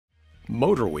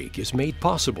MotorWeek is made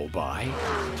possible by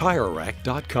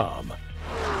TireRack.com,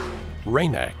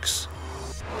 Rain-X,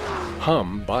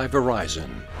 Hum by Verizon,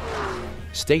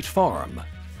 State Farm,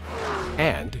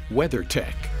 and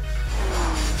WeatherTech.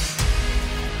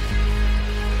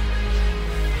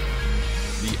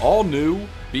 The all-new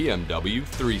BMW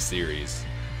 3 Series.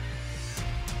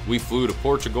 We flew to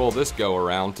Portugal this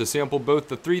go-around to sample both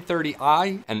the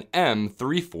 330i and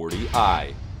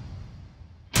M340i.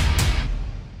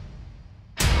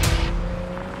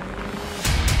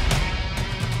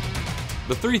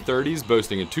 The 330 is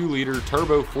boasting a 2-liter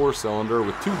turbo 4-cylinder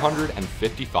with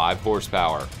 255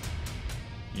 horsepower.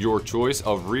 Your choice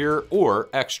of rear or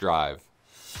X-Drive.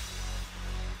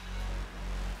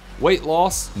 Weight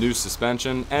loss, new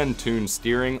suspension, and tuned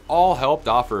steering all helped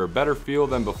offer a better feel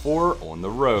than before on the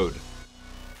road.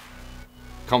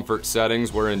 Comfort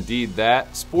settings were indeed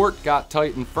that. Sport got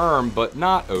tight and firm, but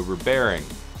not overbearing.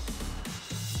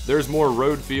 There's more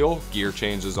road feel, gear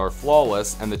changes are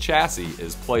flawless, and the chassis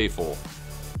is playful.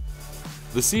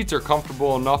 The seats are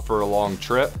comfortable enough for a long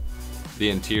trip. The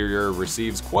interior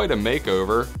receives quite a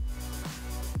makeover.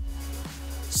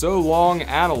 So long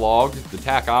analog, the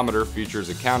tachometer features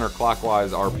a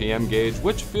counterclockwise RPM gauge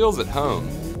which feels at home.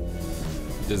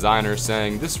 Designers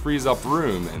saying this frees up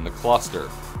room in the cluster.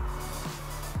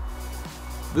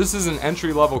 This is an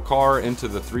entry-level car into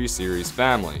the 3 Series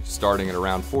family, starting at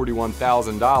around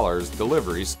 $41,000.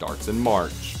 Delivery starts in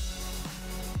March.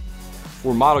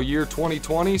 For model year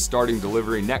 2020, starting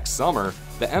delivery next summer,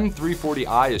 the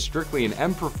M340i is strictly an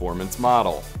M Performance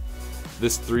model.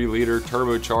 This 3-liter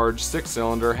turbocharged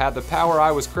 6-cylinder had the power I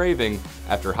was craving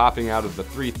after hopping out of the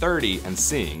 330 and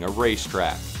seeing a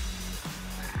racetrack.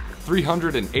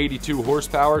 382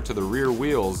 horsepower to the rear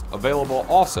wheels, available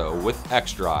also with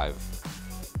X-Drive.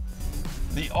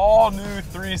 The all-new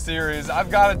 3 Series, I've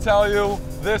got to tell you,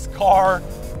 this car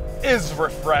is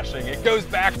refreshing. It goes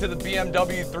back to the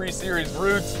BMW 3 Series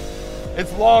roots.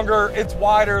 It's longer, it's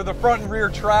wider, the front and rear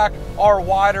track are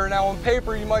wider. Now on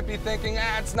paper you might be thinking,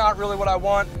 it's not really what I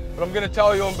want, but I'm gonna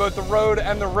tell you on both the road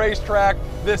and the racetrack,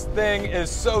 this thing is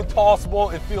so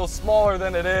tossable, it feels smaller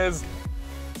than it is.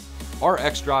 Our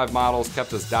X-Drive models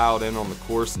kept us dialed in on the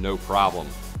course no problem.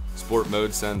 Sport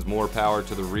mode sends more power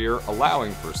to the rear,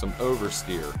 allowing for some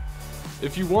oversteer.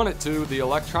 If you want it to, the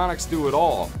electronics do it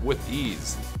all with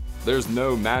ease. There's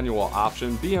no manual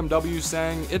option, BMW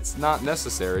saying it's not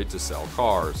necessary to sell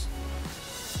cars.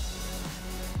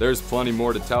 There's plenty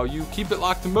more to tell you. Keep it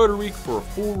locked to MotorWeek for a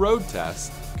full road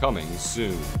test coming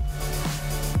soon.